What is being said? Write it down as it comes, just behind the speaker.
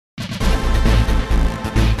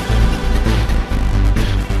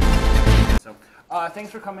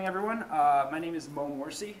Thanks for coming, everyone. My name is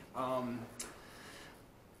Morsi.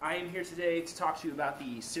 I am here today to talk to you about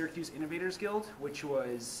the Syracuse Innovators Guild, which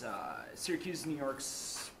was Syracuse, New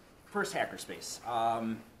York's first hackerspace.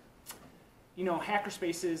 You know,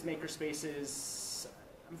 hackerspaces, makerspaces,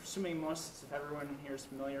 I'm assuming most, if everyone here is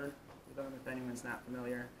familiar with them, if anyone's not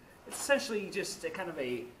familiar. It's essentially just a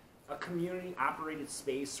community-operated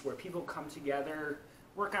space where people come together,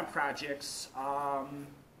 work on projects,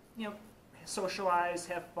 you know, socialize,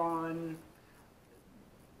 have fun.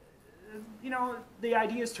 You know, the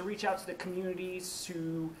idea is to reach out to the communities,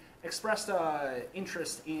 to express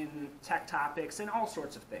interest in tech topics and all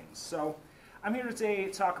sorts of things. So I'm here today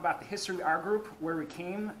to talk about the history of our group, where we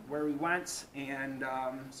came, where we went, and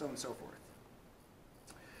so on and so forth.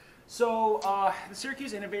 So the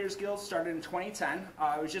Syracuse Innovators Guild started in 2010.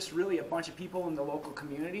 It was just really a bunch of people in the local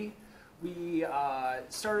community. We our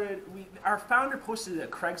founder posted a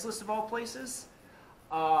Craigslist of all places.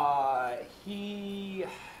 I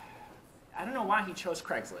don't know why he chose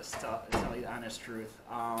Craigslist, to tell you the honest truth.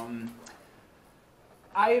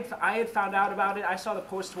 I had found out about it. I saw the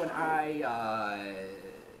post when I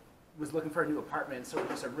was looking for a new apartment, so it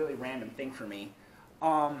was just a really random thing for me.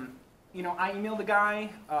 You know, I emailed the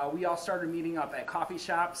guy. We all started meeting up at coffee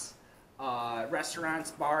shops,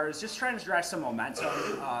 restaurants, bars, just trying to drive some momentum.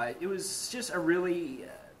 It was just a really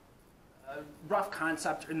rough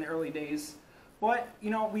concept in the early days. But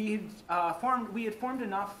you know, we had formed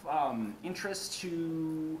enough interest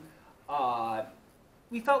to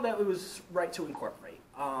we felt that it was right to incorporate.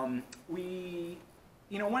 You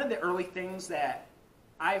know, one of the early things that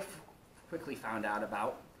I've quickly found out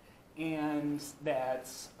about, and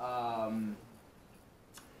that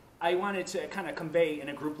I wanted to kind of convey in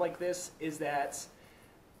a group like this, is that,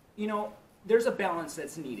 you know, there's a balance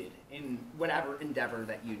that's needed in whatever endeavor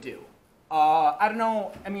that you do. I don't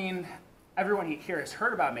know. I mean, everyone here has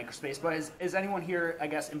heard about Makerspace, but is anyone here, I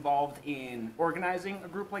guess, involved in organizing a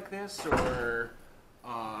group like this? Or,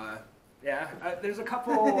 yeah, there's a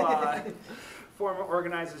couple former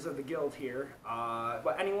organizers of the guild here.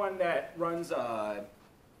 But anyone that runs,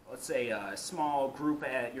 let's say, a small group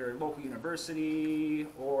at your local university,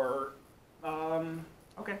 or,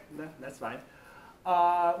 okay, that's fine.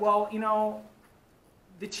 Well, you know,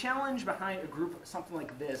 the challenge behind a group, something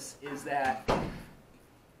like this, is that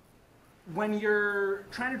when you're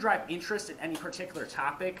trying to drive interest in any particular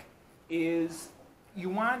topic, is you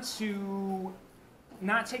want to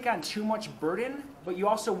not take on too much burden, but you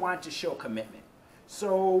also want to show commitment.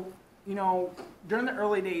 So, you know, during the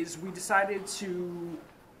early days, we decided to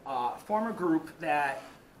form a group that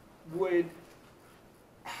we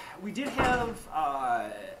did have,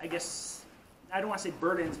 I guess, I don't want to say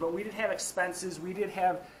burdens, but we did have expenses, we did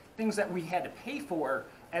have things that we had to pay for,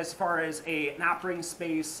 as far as an operating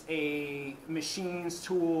space, machines,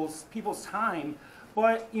 tools, people's time,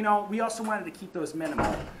 but you know, we also wanted to keep those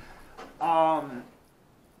minimal.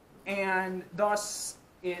 And thus,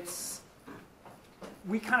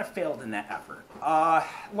 we kind of failed in that effort.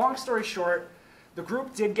 Long story short, the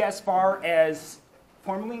group did get as far as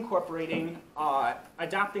formally incorporating,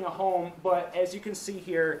 adopting a home, but as you can see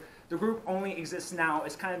here, the group only exists now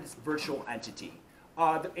as kind of this virtual entity.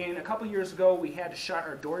 And a couple years ago, we had to shut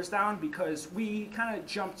our doors down because we kind of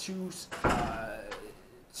jumped too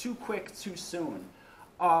quick, too soon.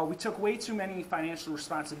 We took way too many financial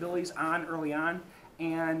responsibilities on early on,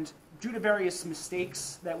 and due to various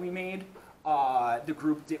mistakes that we made, the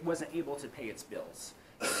group wasn't able to pay its bills.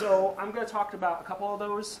 So I'm going to talk about a couple of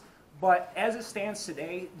those, but as it stands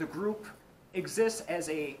today, the group exists as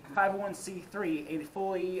a 501c3, a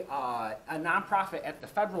fully a nonprofit at the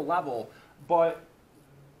federal level, but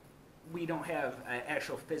we don't have an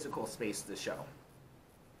actual physical space to show.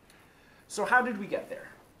 So how did we get there?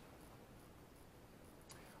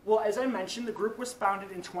 Well, as I mentioned, the group was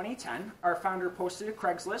founded in 2010. Our founder posted a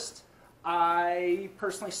Craigslist. I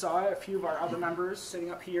personally saw it. A few of our other members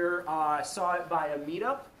sitting up here saw it via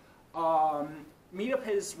Meetup.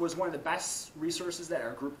 Meetup was one of the best resources that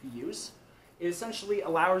our group could use. It essentially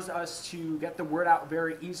allows us to get the word out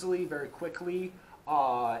very easily, very quickly.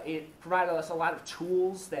 It provided us a lot of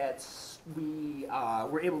tools that we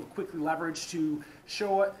were able to quickly leverage to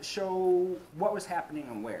show what was happening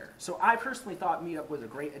and where. So I personally thought Meetup was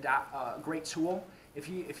a great tool. If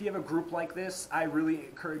you have a group like this, I really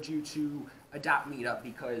encourage you to adopt Meetup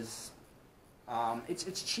because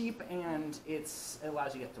it's cheap and it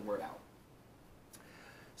allows you to get the word out.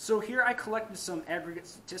 So here I collected some aggregate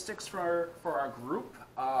statistics for our group.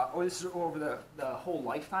 This is over the whole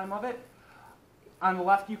lifetime of it. On the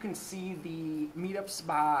left, you can see the meetups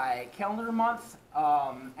by calendar month,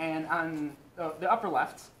 and on the upper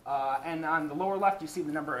left, and on the lower left, you see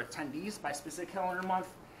the number of attendees by specific calendar month,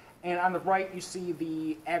 and on the right, you see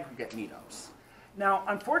the aggregate meetups. Now,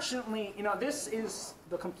 unfortunately, this is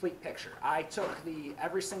the complete picture. I took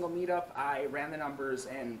every single meetup, I ran the numbers,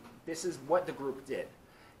 and this is what the group did.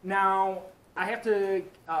 Now, I have to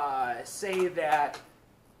say that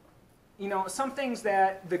some things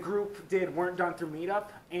that the group did weren't done through Meetup,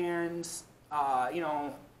 and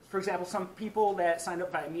for example, some people that signed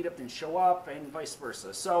up by Meetup didn't show up, and vice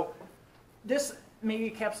versa. So this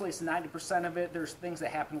maybe encapsulates 90% of it. There's things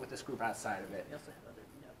that happened with this group outside of it. We also have other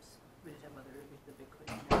meetups. We did have the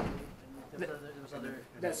Bitcoin group, and there was other.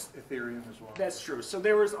 That's Ethereum as well. That's true. So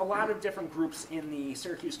there was a lot of different groups in the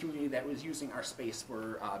Syracuse community that was using our space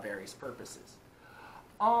for various purposes.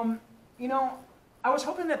 I was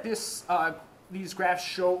hoping that these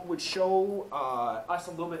graphs would show us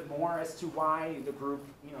a little bit more as to why the group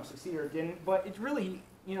succeeded or didn't, but it really,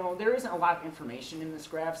 there isn't a lot of information in these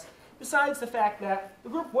graphs, besides the fact that the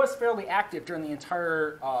group was fairly active during the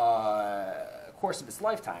entire course of its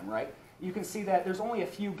lifetime, right? You can see that there's only a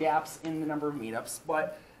few gaps in the number of meetups,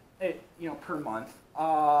 but per month.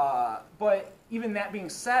 But even that being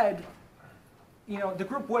said,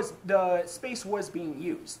 the space was being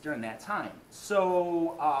used during that time.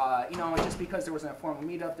 So, just because there was an informal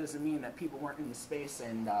meetup doesn't mean that people weren't in the space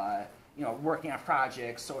and, working on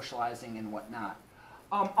projects, socializing, and whatnot.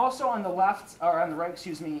 Also on the left, or on the right,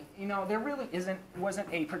 excuse me, there really wasn't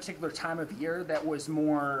a particular time of year that was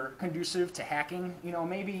more conducive to hacking.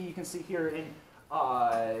 Maybe you can see here in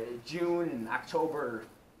June and October,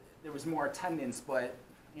 there was more attendance, but,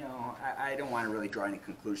 I don't want to really draw any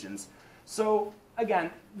conclusions. So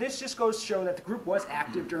again, this just goes to show that the group was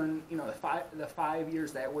active during the five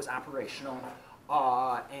years that it was operational,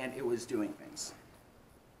 and it was doing things.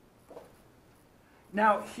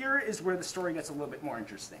 Now here is where the story gets a little bit more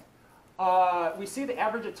interesting. We see the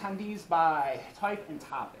average attendees by type and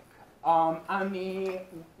topic. On the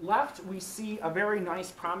left, we see a very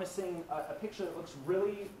nice, promising a picture that looks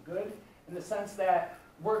really good in the sense that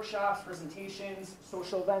workshops, presentations,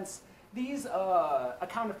 social events, these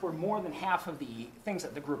accounted for more than half of the things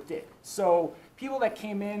that the group did. So people that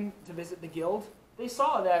came in to visit the guild, they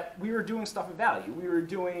saw that we were doing stuff of value. We were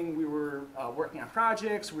working on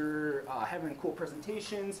projects, we were having cool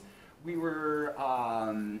presentations, we were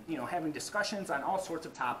having discussions on all sorts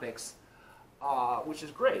of topics, which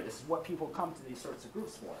is great. This is what people come to these sorts of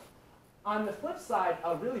groups for. On the flip side,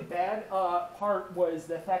 a really bad part was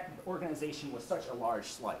the fact that the organization was such a large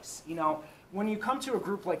slice. When you come to a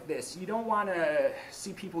group like this, you don't want to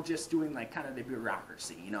see people just doing kind of the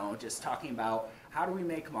bureaucracy, just talking about how do we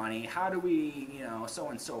make money, how do we, so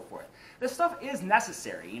on and so forth. This stuff is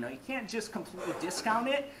necessary, you can't just completely discount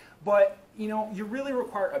it, but, you really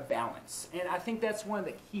require a balance. And I think that's one of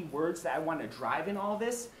the key words that I want to drive in all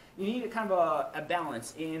this. You need a kind of a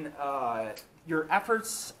balance in your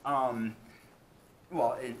efforts,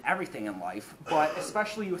 well, in everything in life, but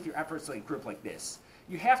especially with your efforts like a group like this.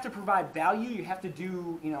 You have to provide value, you have to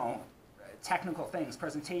do, technical things,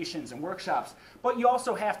 presentations and workshops, but you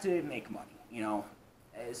also have to make money,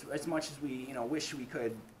 as much as we, wish we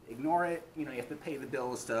could ignore it, you have to pay the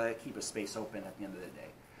bills to keep a space open at the end of the day.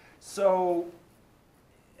 So,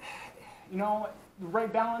 the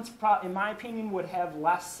right balance, in my opinion, would have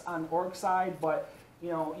less on the org side, but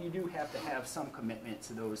you do have to have some commitment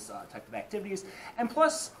to those type of activities. And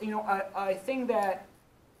plus, a thing that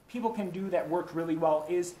people can do that worked really well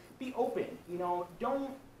is be open.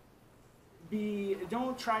 Don't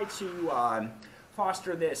try to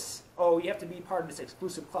foster this, oh, you have to be part of this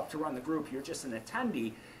exclusive club to run the group, you're just an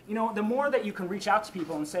attendee. The more that you can reach out to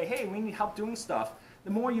people and say, hey, we need help doing stuff, the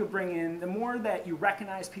more you bring in, the more that you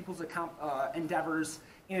recognize people's endeavors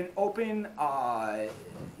in an open,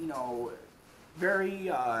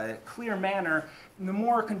 very clear manner, the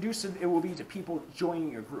more conducive it will be to people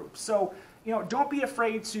joining your group. So, don't be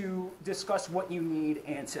afraid to discuss what you need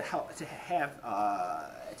and to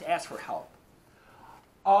ask for help.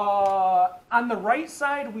 On the right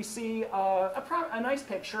side, we see a nice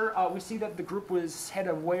picture. We see that the group had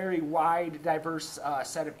a very wide, diverse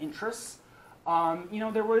set of interests.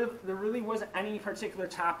 There really wasn't any particular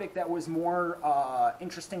topic that was more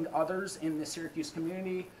interesting to others in the Syracuse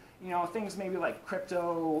community. Things maybe like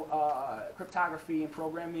cryptography and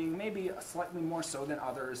programming, maybe slightly more so than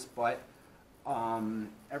others, but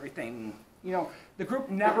everything, the group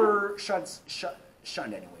never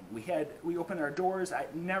shunned anyone. We opened our doors. I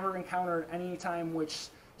never encountered any time which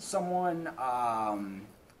someone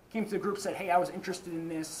came to the group, said, hey, I was interested in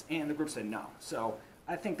this, and the group said no. So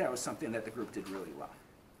I think that was something that the group did really well.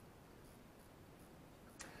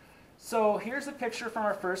 So here's a picture from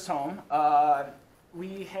our first home.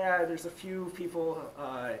 There's a few people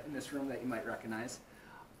in this room that you might recognize.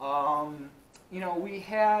 We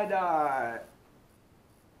had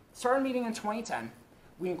started meeting in 2010.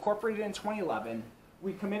 We incorporated in 2011.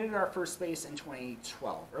 We committed our first space in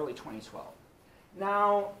 2012, early 2012.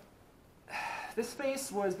 Now, this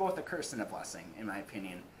space was both a curse and a blessing, in my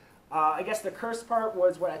opinion. I guess the curse part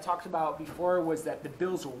was what I talked about before, was that the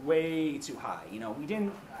bills were way too high. We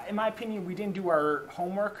didn't, in my opinion, we didn't do our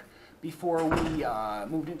homework before we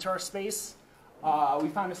moved into our space. We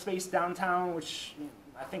found a space downtown, which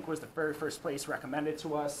I think was the very first place recommended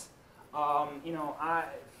to us. I,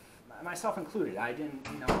 myself included, I didn't,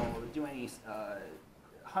 do any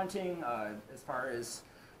hunting as far as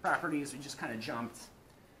properties. We just kind of jumped.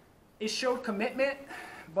 It showed commitment,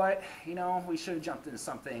 but we should have jumped into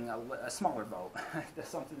something a smaller boat,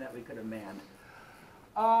 something that we could have manned.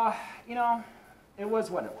 It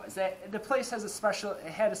was what it was. The place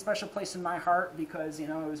had a special place in my heart because it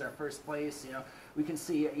was our first place. We can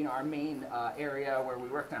see our main area where we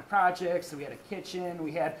worked on projects. So we had a kitchen.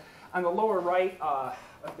 We had on the lower right a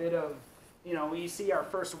bit of we see our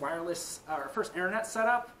first internet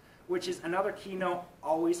setup, which is another keynote.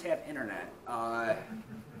 Always have internet.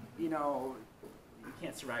 You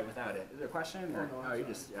can't survive without it. Is there a question? Or, oh, you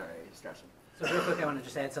just all right, stretching. So real quick, I want to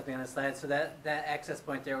just add something on the slide. So that access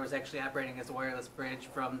point there was actually operating as a wireless bridge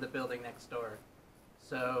from the building next door.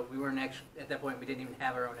 So we weren't actually, at that point, we didn't even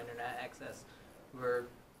have our own internet access. We were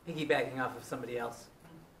piggybacking off of somebody else.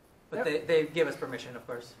 But yep. They give us permission, of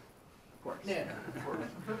course. Of course. Yeah, of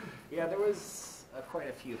course. Yeah, there was quite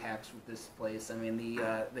a few hacks with this place. I mean,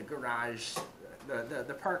 the garage,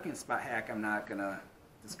 the parking spot hack I'm not going to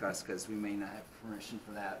discuss because we may not have permission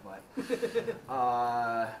for that, but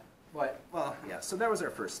well, yeah, so that was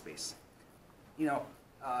our first space. Yeah,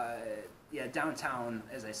 downtown,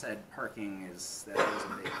 as I said, parking was a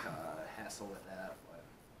big hassle with that.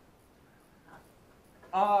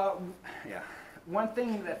 But, yeah, one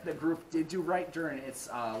thing that the group did do right during its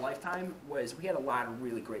lifetime was we had a lot of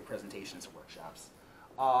really great presentations and workshops.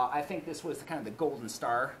 I think this was kind of the golden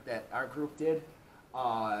star that our group did.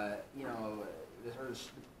 The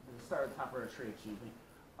star at the top of our tree, excuse me.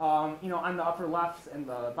 On the upper left and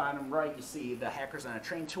the bottom right, you see the Hackers on a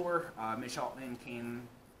Train tour. Mitch Altman came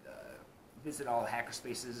visit all the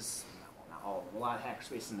hackerspaces, well, not all of them, a lot of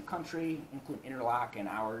hackerspaces in the country, including Interlock and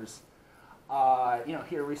ours.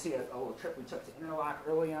 Here we see a little trip we took to Interlock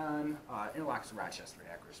early on. Interlock's a Rochester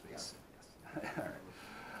hackerspace. Yeah.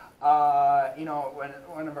 Yes.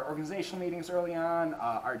 One of our organizational meetings early on,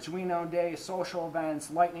 Arduino Day, social events,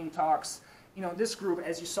 lightning talks. This group,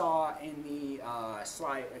 as you saw in the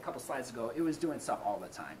slide a couple slides ago, it was doing stuff all the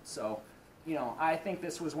time. So, I think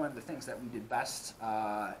this was one of the things that we did best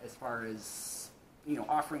as far as,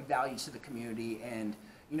 offering value to the community. And,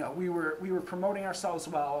 we were promoting ourselves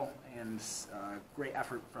well, and great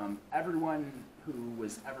effort from everyone who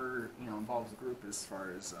was ever, involved with the group as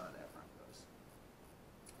far as that front goes.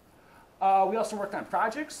 We also worked on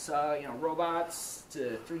projects, robots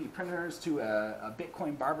to 3D printers to a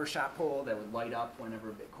Bitcoin barbershop pole that would light up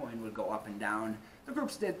whenever Bitcoin would go up and down. The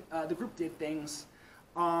group did things.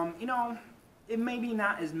 It may be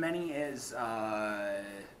not as many as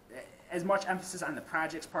much emphasis on the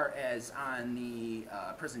projects part as on the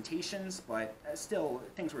presentations, but still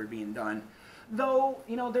things were being done. Though,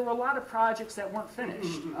 there were a lot of projects that weren't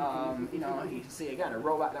finished. You can see again a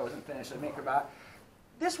robot that wasn't finished, a MakerBot.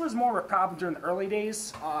 This was more of a problem during the early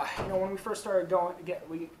days. When we first started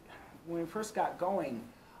when we first got going,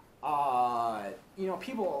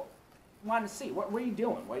 people wanted to see what were you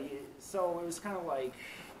doing. So it was kind of like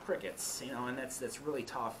crickets, and that's really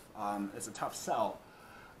tough. It's a tough sell.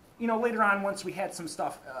 Later on, once we had some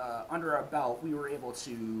stuff under our belt, we were able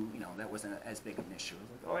to, that wasn't as big of an issue. It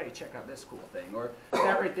was like, oh, hey, check out this cool thing, or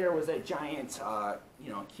that right there was a giant,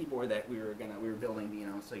 keyboard that we were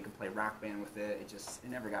building, so you could play Rock Band with it. It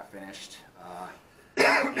never got finished.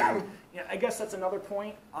 I guess that's another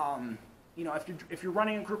point. If you're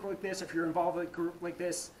running a group like this, if you're involved with a group like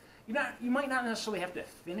this, you might not necessarily have to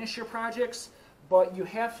finish your projects, but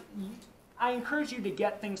I encourage you to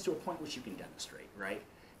get things to a point which you can demonstrate, right?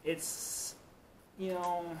 It's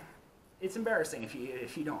embarrassing if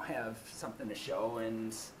you don't have something to show,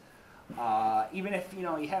 and even if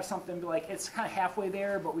you have something be like it's kind of halfway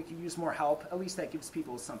there, but we could use more help. At least that gives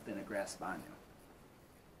people something to grasp onto.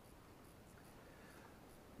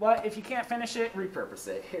 But if you can't finish it, repurpose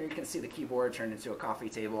it. Here you can see the keyboard turned into a coffee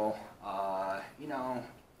table. A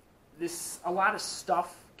lot of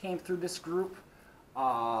stuff came through this group.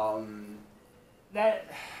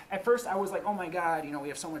 that at first I was like, oh my god, we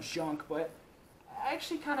have so much junk, but I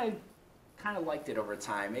actually kind of liked it over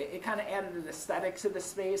time. It kind of added an aesthetic to the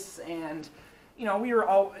space, and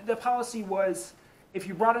the policy was, if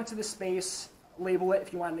you brought into the space, label it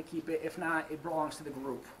if you wanted to keep it. If not, it belongs to the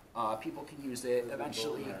group. People can use it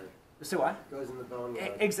eventually. So what? Goes in the bone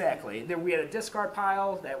yard. Exactly. We had a discard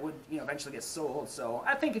pile that would eventually get sold. So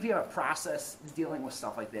I think if you have a process dealing with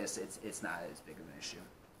stuff like this, it's not as big of an issue.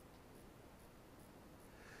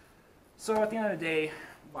 So at the end of the day,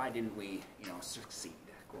 why didn't we succeed,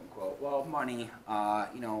 quote unquote? Well, money.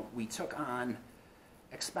 We took on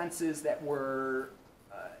expenses that were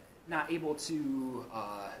not able to,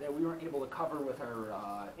 that we weren't able to cover with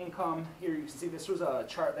our income. Here you can see this was a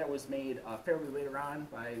chart that was made fairly later on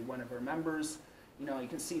by one of our members. You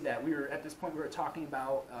can see that at this point we were talking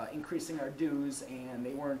about increasing our dues, and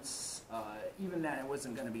they weren't, even then it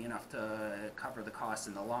wasn't going to be enough to cover the costs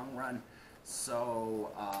in the long run.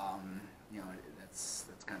 So, that's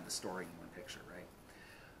kind of the story in one picture, right?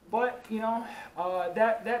 But,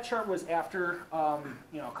 that chart was after, a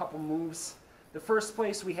couple moves. The first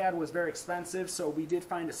place we had was very expensive, so we did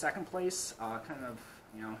find a second place.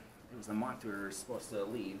 It was the month we were supposed to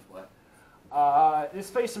leave, but this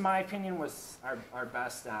place, in my opinion, was our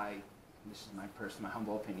best. This is my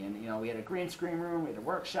humble opinion. We had a green screen room, we had a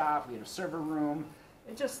workshop, we had a server room.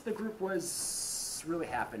 The group was really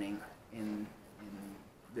happening in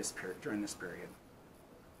this period, during this period.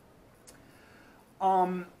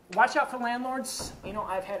 Watch out for landlords.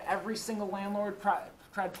 I've had every single landlord try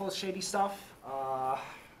to pull shady stuff. Our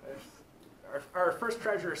first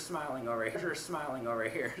treasurer is smiling over here.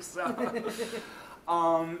 So,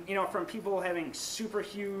 from people having super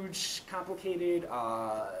huge, complicated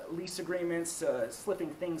lease agreements, to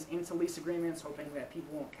slipping things into lease agreements, hoping that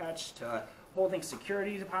people won't catch, to holding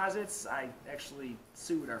security deposits. I actually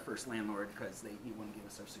sued our first landlord because he wouldn't give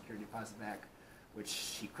us our security deposit back,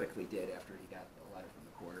 which he quickly did after he got the letter from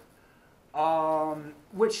the court.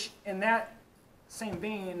 Which, in that same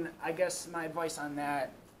vein, I guess my advice on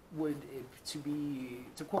that would be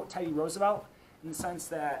to quote Teddy Roosevelt, in the sense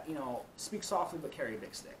that, speak softly but carry a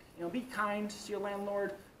big stick. Be kind to your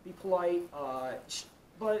landlord, be polite,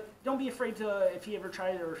 but don't be afraid to, if he ever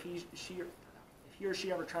tries, or if he or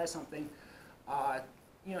she ever tries something,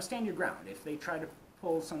 stand your ground. If they try to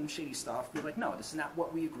pull some shady stuff, be like, no, this is not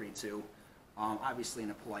what we agreed to, obviously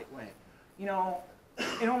in a polite way.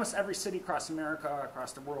 In almost every city across America,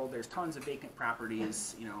 across the world, there's tons of vacant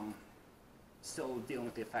properties, still dealing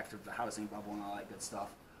with the effect of the housing bubble and all that good stuff.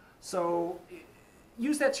 So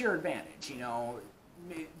use that to your advantage,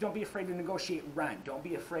 Don't be afraid to negotiate rent. Don't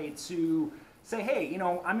be afraid to say, hey,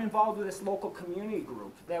 I'm involved with this local community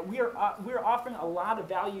group, that we're offering a lot of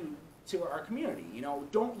value to our community.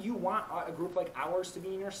 Don't you want a group like ours to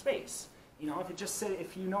be in your space?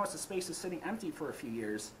 If you notice the space is sitting empty for a few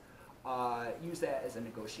years, use that as a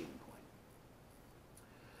negotiating point.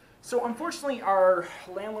 So unfortunately, our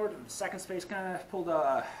landlord of the second space kind of pulled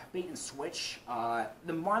a bait and switch.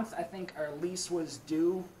 The month I think our lease was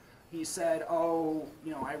due, he said, oh,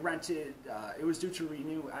 I rented, it was due to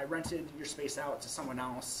renew, I rented your space out to someone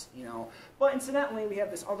else, But incidentally, we have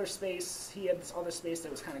this other space, he had this other space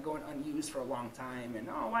that was kind of going unused for a long time, and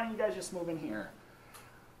oh, why don't you guys just move in here?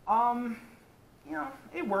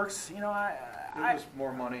 It works, it was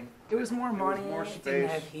more money. It was more money. It was more It space. didn't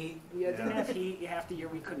have heat. Yeah, it didn't have heat. Half the year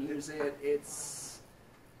we couldn't use it. It's,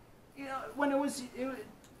 when it was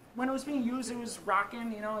being used, it was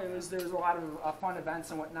rocking. There was a lot of fun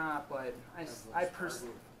events and whatnot. But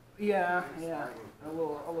yeah, a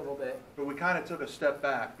little bit. But we kind of took a step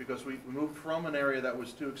back because we moved from an area that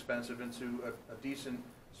was too expensive into a decent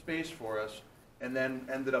space for us, and then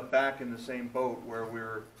ended up back in the same boat where we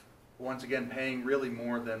were once again paying really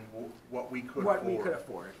more than what we could afford. What we could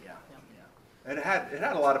afford, yeah. And it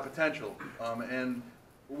had a lot of potential, and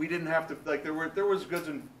we didn't have to, like, there was good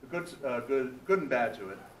and bad to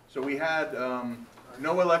it. So we had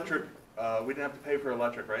no electric. We didn't have to pay for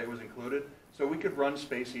electric, right? It was included, so we could run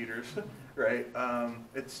space heaters, right?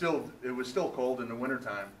 It was still cold in the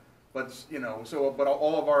wintertime, but but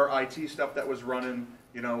all of our IT stuff that was running,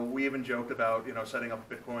 we even joked about setting up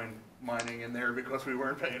Bitcoin mining in there because we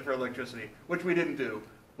weren't paying for electricity, which we didn't do.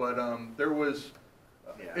 But there was,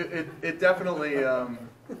 it definitely,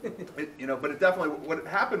 but it definitely, what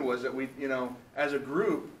happened was that we, as a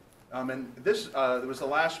group, and this it was the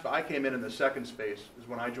last, I came in the second space is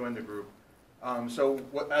when I joined the group. So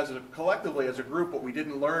collectively as a group, what we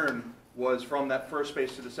didn't learn was from that first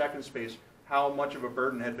space to the second space, how much of a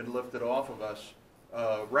burden had been lifted off of us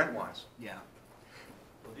rent-wise. Yeah.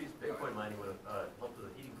 Well, these Bitcoin mining would have helped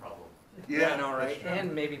with the heating problem Yeah, I know, right?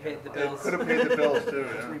 And maybe paid the It bills. could have paid the bills too,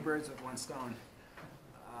 yeah. Three birds with one stone.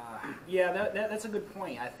 Yeah, that's a good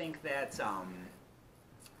point. I think that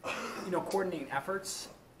coordinating efforts,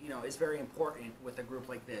 is very important with a group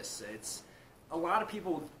like this. It's a lot of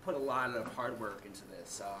people put a lot of hard work into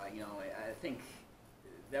this. I think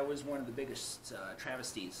that was one of the biggest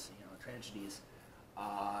tragedies.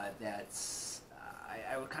 That's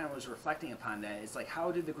I kind of was reflecting upon that. It's like,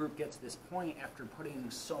 how did the group get to this point after putting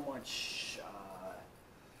so much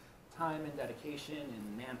time and dedication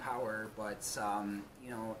and manpower? But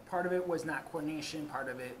part of it was not coordination. Part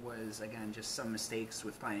of it was, again, just some mistakes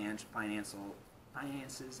with finances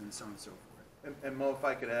and so on and so forth. And Mo, if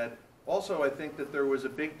I could add, also I think that there was a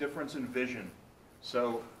big difference in vision.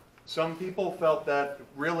 So some people felt that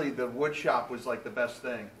really the wood shop was like the best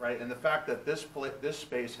thing, right? And the fact that this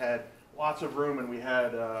space had lots of room, and we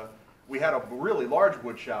had a really large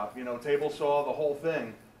wood shop, table saw, the whole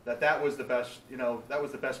thing. That was the best, that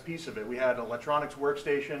was the best piece of it. We had an electronics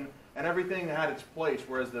workstation, and everything had its place,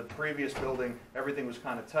 whereas the previous building, everything was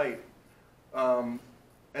kind of tight. And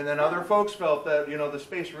then other folks felt that, the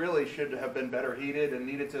space really should have been better heated and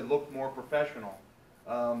needed to look more professional.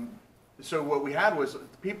 So what we had was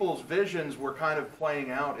people's visions were kind of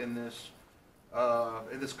playing out in this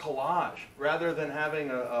collage, rather than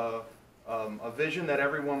having a vision that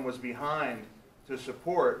everyone was behind to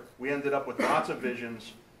support. We ended up with lots of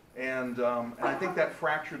visions, and I think that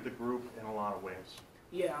fractured the group in a lot of ways.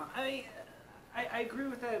 Yeah, I agree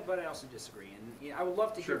with that, but I also disagree, and I would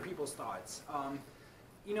love to hear people's thoughts.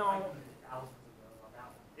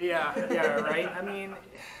 Yeah, right. I mean,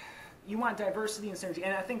 you want diversity and synergy,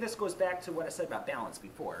 and I think this goes back to what I said about balance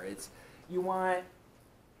before. It's you want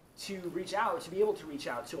to be able to reach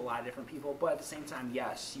out to a lot of different people, but at the same time,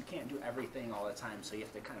 yes, you can't do everything all the time, so you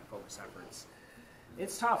have to kind of focus efforts.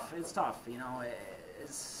 It's tough. I'm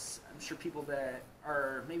sure people that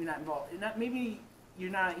are maybe not involved, maybe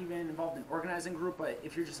you're not even involved in organizing group, but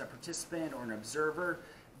if you're just a participant or an observer,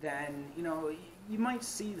 then you might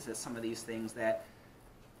see some of these things that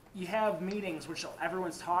you have meetings which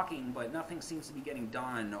everyone's talking, but nothing seems to be getting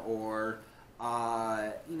done, or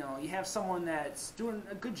you have someone that's doing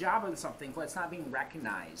a good job on something, but it's not being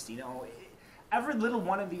recognized. Every little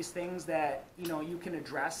one of these things that you can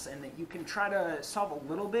address and that you can try to solve a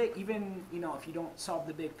little bit, even if you don't solve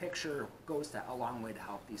the big picture, goes a long way to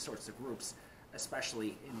help these sorts of groups,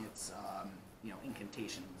 especially in its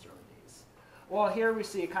incantation in its early days. Well, here we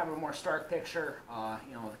see kind of a more stark picture.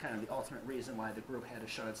 Kind of the ultimate reason why the group had to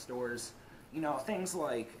shut its doors. Things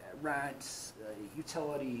like rent,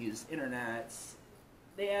 utilities, internet,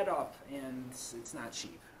 they add up, and it's not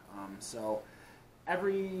cheap. So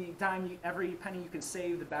every penny you can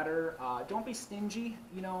save, the better. Don't be stingy.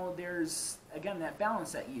 There's, again, that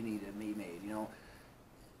balance that you need to be made.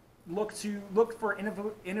 Look for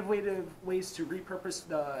innovative ways to repurpose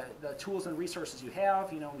the tools and resources you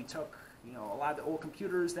have. We took a lot of the old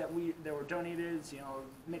computers that were donated.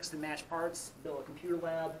 Mixed and match parts, build a computer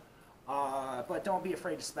lab. But don't be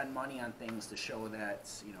afraid to spend money on things to show that,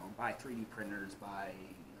 buy 3D printers, buy,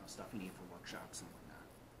 stuff you need for workshops and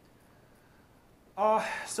whatnot.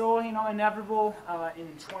 So, inevitable, in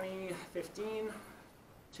 2015,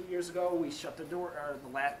 2 years ago, we shut the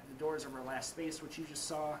doors of our last space, which you just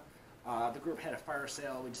saw. The group had a fire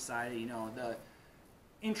sale. We decided, the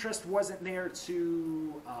interest wasn't there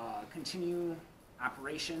to continue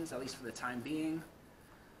operations, at least for the time being.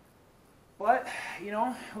 But,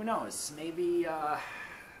 who knows? Maybe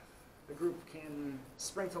the group can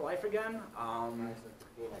spring to life again.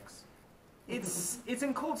 It's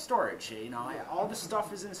in cold storage. All the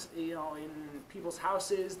stuff is in people's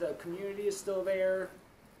houses. The community is still there.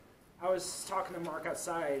 I was talking to Mark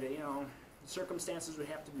outside. The circumstances would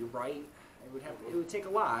have to be right. It would take a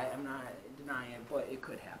lot. I'm not denying it, but it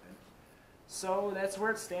could happen. So that's where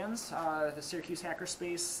it stands. The Syracuse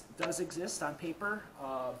Hackerspac does exist on paper,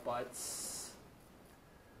 but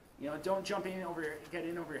don't get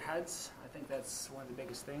in over your heads. I think that's one of the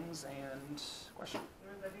biggest things. And question?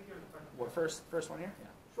 I think there was a question. What, first one here? Yeah.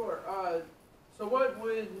 Sure. So what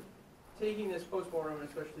would, taking this postmortem,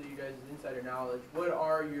 especially you guys' insider knowledge, what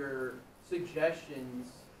are your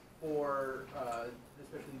suggestions for,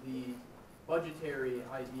 especially the budgetary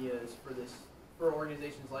ideas for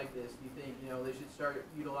organizations like this? Do you think they should start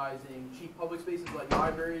utilizing cheap public spaces like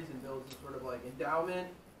libraries and build some sort of like endowment,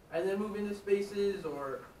 and then move into spaces,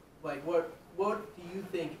 or like what do you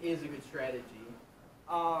think is a good strategy?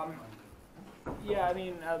 Yeah, I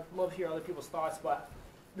mean, I'd love to hear other people's thoughts, but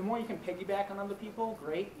the more you can piggyback on other people,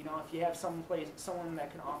 great. If you have someone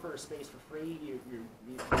that can offer a space for free, you're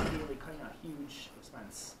really cutting a huge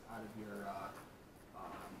expense out of your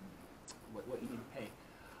what you need to pay.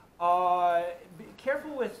 Be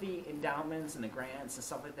careful with the endowments and the grants and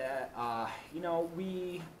stuff like that. You know,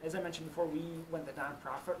 we, as I mentioned before, we went the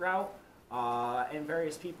nonprofit route, and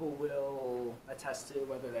various people will attest to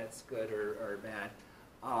whether that's good or bad.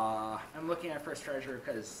 I'm looking at First Treasurer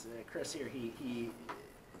because Chris here, he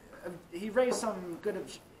raised some good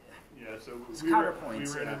Yeah, so It's we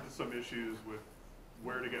counterpoints, ran yeah. into some issues with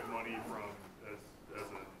where to get money from as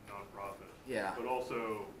a nonprofit. Yeah. But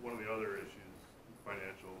also, one of the other issues,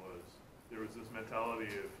 financial, was there was this mentality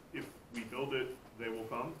of if we build it, they will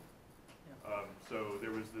come. So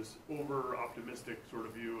there was this over-optimistic sort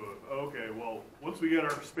of view of, oh, okay, well, once we get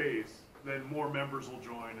our space, then more members will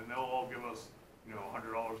join, and they'll all give us, you know,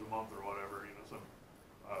 $100 a month or whatever, you know, some.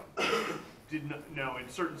 Now, in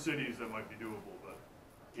certain cities, that might be doable, but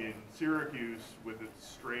in Syracuse, with its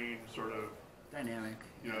strange sort of, dynamic.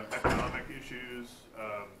 you know, economic issues,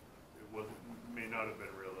 it may not have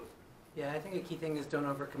been realistic. Yeah, I think a key thing is don't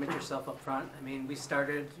overcommit yourself up front. I mean, we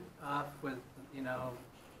started off with, you know,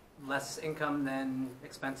 less income than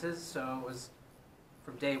expenses, so it was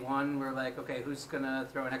from day one, we're like, okay, who's gonna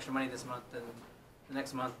throw in extra money this month and the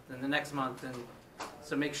next month and the next month, and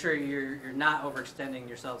so make sure you're not overextending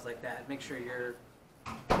yourselves like that. Make sure you're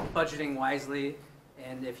budgeting wisely,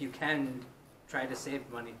 and if you can, try to save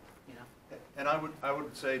money, you know. And I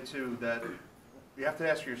would say too that you have to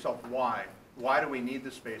ask yourself why. Why do we need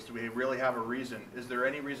the space? Do we really have a reason? Is there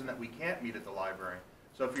any reason that we can't meet at the library?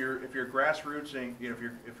 So if you're grassrootsing, you know,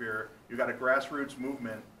 you've got a grassroots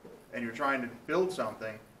movement and you're trying to build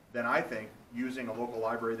something, then I think using a local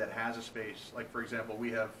library that has a space, like for example,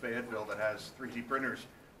 we have Fayetteville that has 3D printers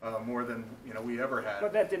more than, you know, we ever had.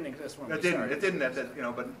 But that didn't exist when we started. It didn't. You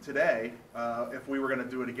know, but today, if we were going to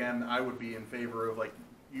do it again, I would be in favor of like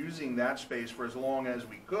using that space for as long as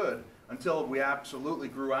we could until we absolutely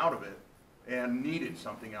grew out of it and needed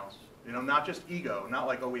something else. You know, not just ego, not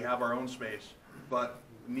like, oh, we have our own space, but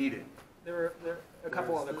needed. There were a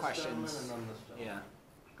couple There's other this questions. gentleman and then this gentleman. Yeah.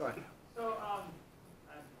 Go ahead. So,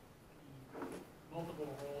 multiple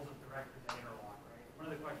roles of directors at Interlock, right? One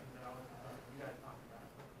of the questions that I was you guys talked about,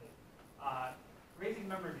 raising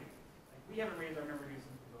member dues. Like, we haven't raised our member dues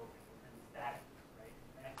since we opened, and static, right?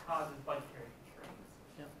 And it causes budgetary constraints.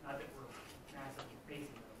 Yep. Not that we're massively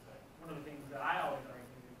facing those, but one of the things that I always argue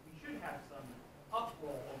is we should have some up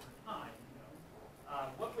roll over time, you know?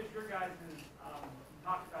 What was your guys' you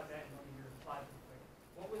talked about that in one of your slides real quick.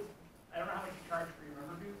 What was, I don't know how much you charge for your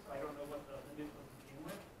member dues, so I don't know what the limit was to begin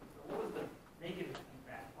with. But what was the negative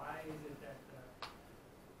feedback? Why is it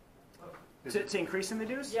that, To increasing the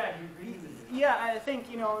dues? yeah, you agree with it? Yeah, I think,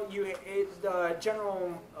 you know, the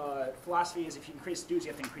general philosophy is if you increase dues, you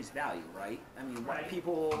have to increase value, right? I mean, Right.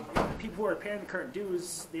 people who are paying the current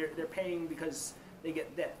dues, they're paying because they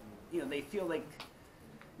get that, you know, they feel like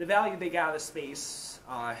the value they got out of the space,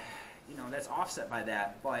 you know, that's offset by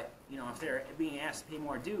that. But, you know, if they're being asked to pay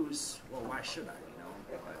more dues, well, why should I, you know?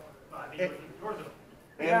 Well, I mean, yours are.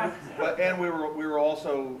 And we were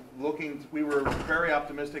also looking. We were very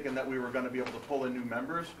optimistic in that we were going to be able to pull in new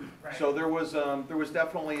members. Right. So there was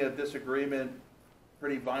definitely a disagreement,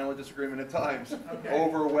 pretty violent disagreement at times, Okay.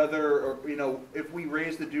 over whether, or, you know, if we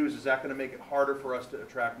raise the dues, is that going to make it harder for us to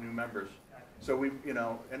attract new members? So we, you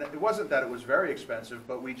know, and it wasn't that it was very expensive,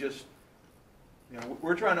 but we just, you know,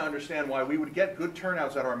 we're trying to understand why we would get good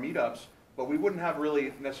turnouts at our meetups, but we wouldn't have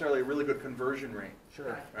really necessarily a really good conversion rate,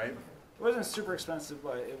 Sure. right? It wasn't super expensive,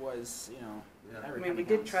 but it was, you know, Yeah. I every mean, we penny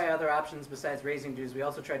did counts. try other options besides raising dues. We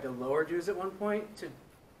also tried to lower dues at one point to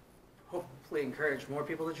hopefully encourage more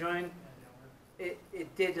people to join.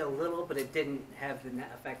 It did a little, but it didn't have the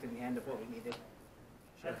net effect in the end of what we needed.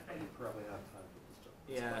 Sure. You probably have time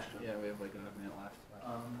for this Yeah, question. yeah, we have like a minute left.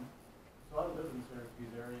 So I live in the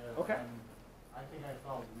Syracuse area. Okay. And I think I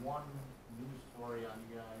saw one news story on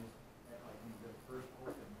you guys at like when you guys first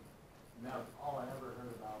opened. And that was all I ever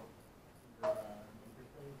heard about your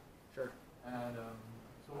makerspace. Sure. And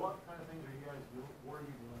so what kind of things are you guys were you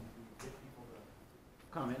doing to get people to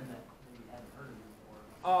Come in. that maybe hadn't heard of you before?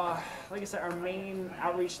 Like I said, our main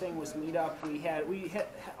outreach thing was Meetup. We hit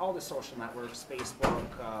all the social networks,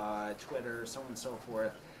 Facebook, Twitter, so on and so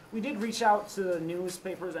forth. We did reach out to the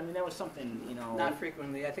newspapers. I mean, that was something, you know. Not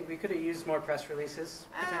frequently. I think we could have used more press releases,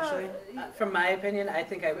 potentially. Uh, From my opinion, I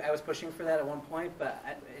think I was pushing for that at one point, but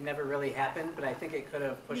it never really happened. But I think it could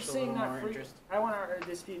have You're pushed a saying little not more frequent. interest. I want to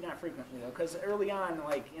dispute not frequently though, because early on,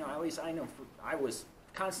 like, you know, at least I know I was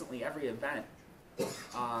constantly every event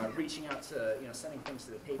reaching out to, you know, sending things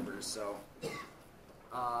to the papers. So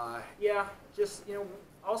yeah, just, you know,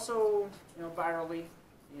 also, you know, virally,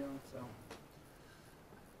 you know, so.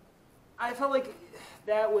 I felt like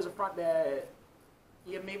that was a front that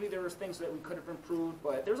yeah, maybe there was things that we could have improved,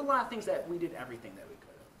 but there's a lot of things that we did everything that we could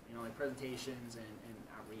have. You know, like presentations and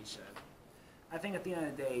outreach. I think at the end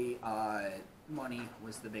of the day, money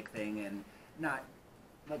was the big thing, and not,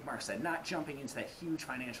 like Mark said, not jumping into that huge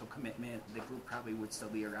financial commitment. The group probably would still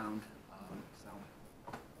be around. So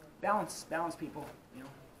balance people. You know,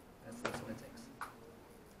 that's what it takes.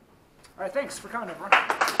 All right, thanks for coming, everyone.